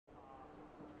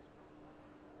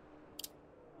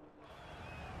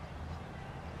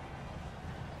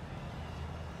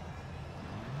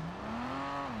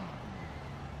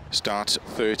Starts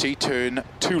 30, turn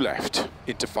 2 left,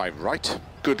 into 5 right,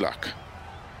 good luck.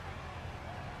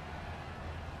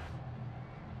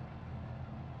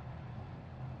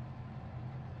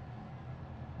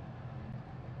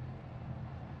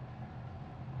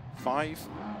 Five,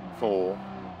 4,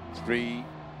 3,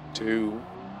 2,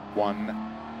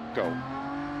 1, go.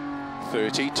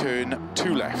 30, turn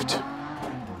 2 left,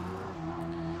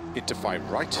 into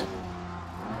 5 right,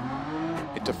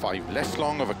 into 5 left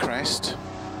long of a crest,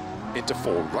 into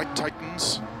 4 right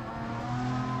tightens,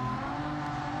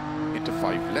 into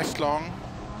 5 left long,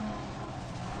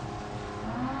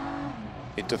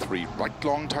 into 3 right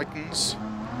long tightens,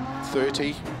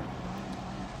 30,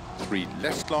 3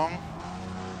 left long,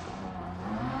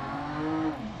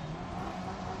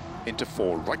 into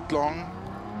 4 right long,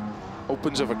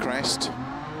 opens of a crest,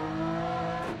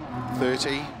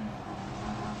 30,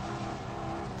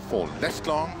 4 left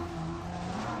long,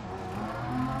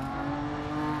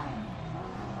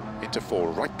 into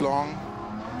 4 right long,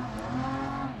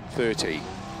 30,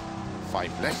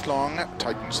 5 left long,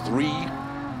 tightens 3,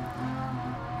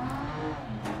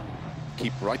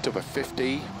 keep right over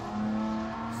 50,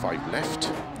 5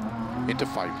 left, into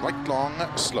 5 right long,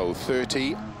 slow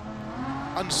 30,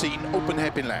 unseen, open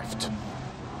hairpin left,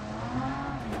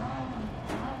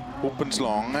 opens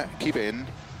long, keep in,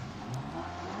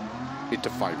 into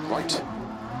 5 right,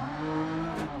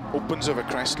 opens over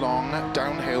crest long,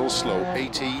 downhill, slow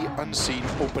 80, unseen,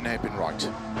 open hairpin right.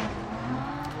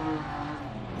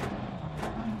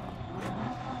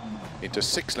 Into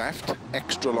 6 left,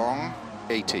 extra long,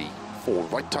 80, 4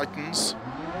 right tightens,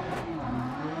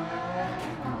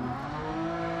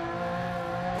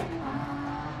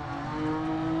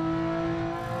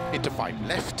 into 5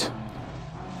 left,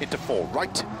 into 4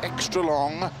 right, extra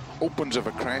long, opens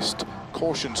over crest,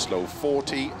 caution slow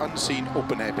 40, unseen,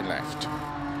 open hairpin left.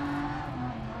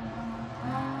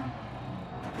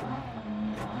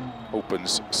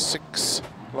 Opens 6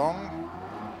 long,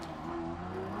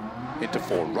 into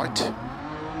 4 right,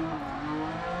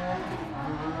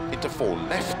 into 4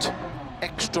 left,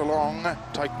 extra long,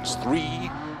 tightens 3,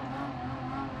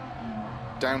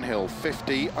 downhill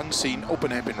 50, unseen,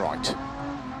 open hairpin right.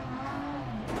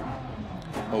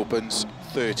 Opens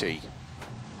 30.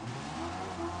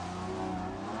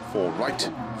 4 right,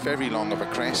 very long of a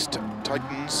crest,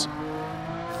 tightens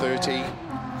 30,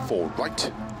 4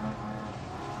 right,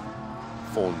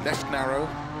 4 left narrow,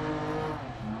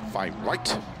 5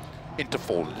 right, into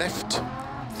 4 left,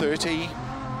 30,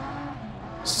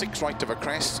 6 right of a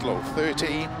crest, slow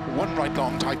 30, 1 right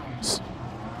long tightens.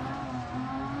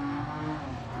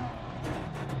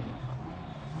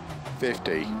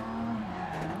 50,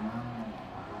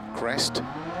 crest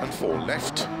and 4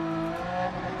 left,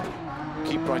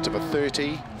 keep right of a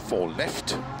 30, 4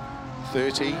 left,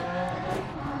 30,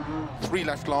 3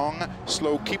 left long,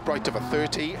 slow, keep right of a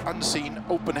 30, unseen,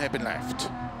 open hairpin left.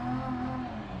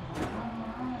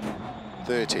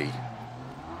 30,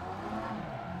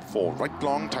 4 right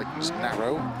long, tightens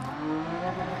narrow,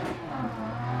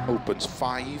 opens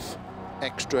 5,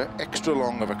 extra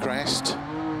long of a crest,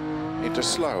 into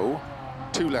slow,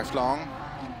 2 left long,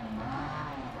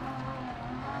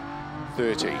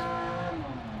 30,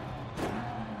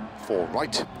 4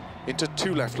 right, into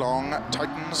 2 left long,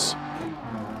 tightens,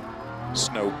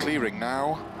 snow clearing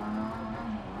now,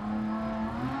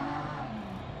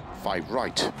 5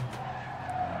 right,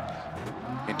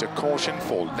 into caution,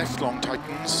 4 left long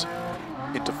tightens,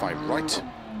 into 5 right,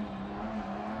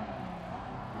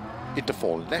 into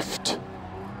 4 left,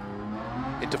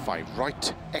 into 5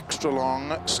 right, extra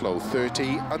long, slow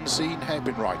 30, unseen,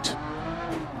 hairpin right.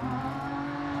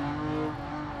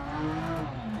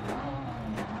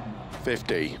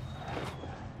 50.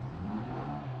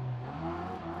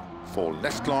 4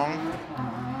 left long,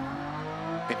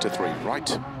 into 3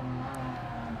 right,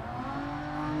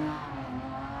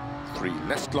 3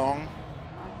 left long,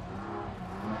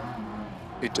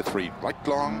 into 3 right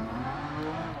long,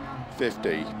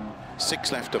 50,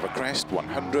 6 left of a crest,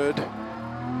 100,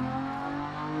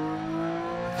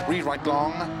 3 right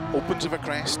long, opens of a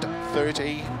crest,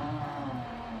 30,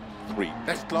 3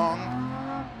 left long,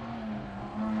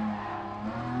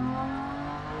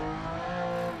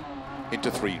 into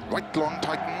 3 right long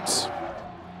tightens,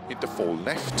 into 4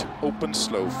 left, open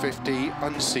slow 50,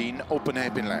 unseen, open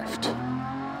hairpin left,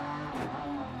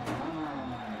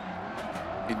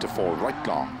 into 4 right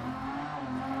long,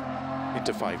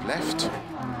 into 5 left,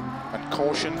 and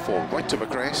caution 4 right of a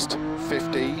crest,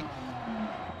 50,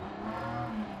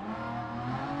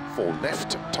 4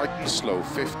 left, tighten slow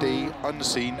 50,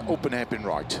 unseen, open hairpin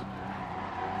right,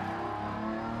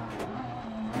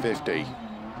 50,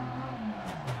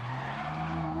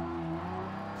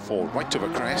 4 right of a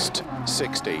crest,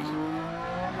 60.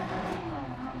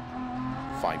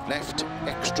 5 left,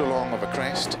 extra long of a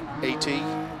crest, 80.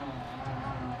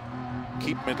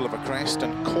 Keep middle of a crest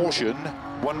and caution,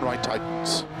 1 right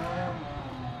tightens.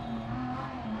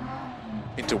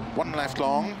 Into 1 left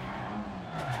long.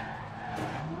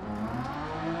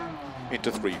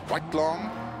 Into 3 right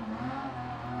long,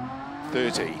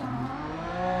 30.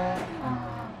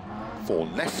 4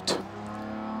 left,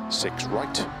 6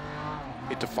 right.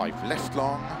 Into 5 left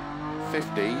long,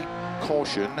 50.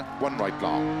 Caution, 1 right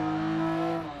long.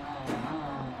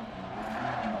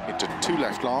 Into 2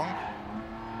 left long,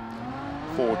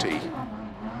 40.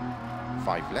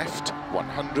 5 left,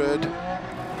 100.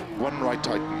 1 right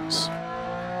tightens.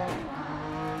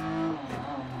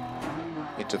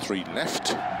 Into 3 left.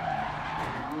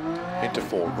 Into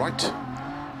 4 right.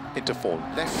 Into 4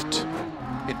 left.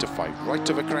 Into 5 right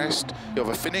of a crest. You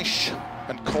have a finish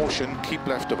and caution, keep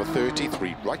left of a 30,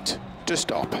 3 right to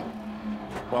stop.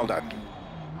 Well done.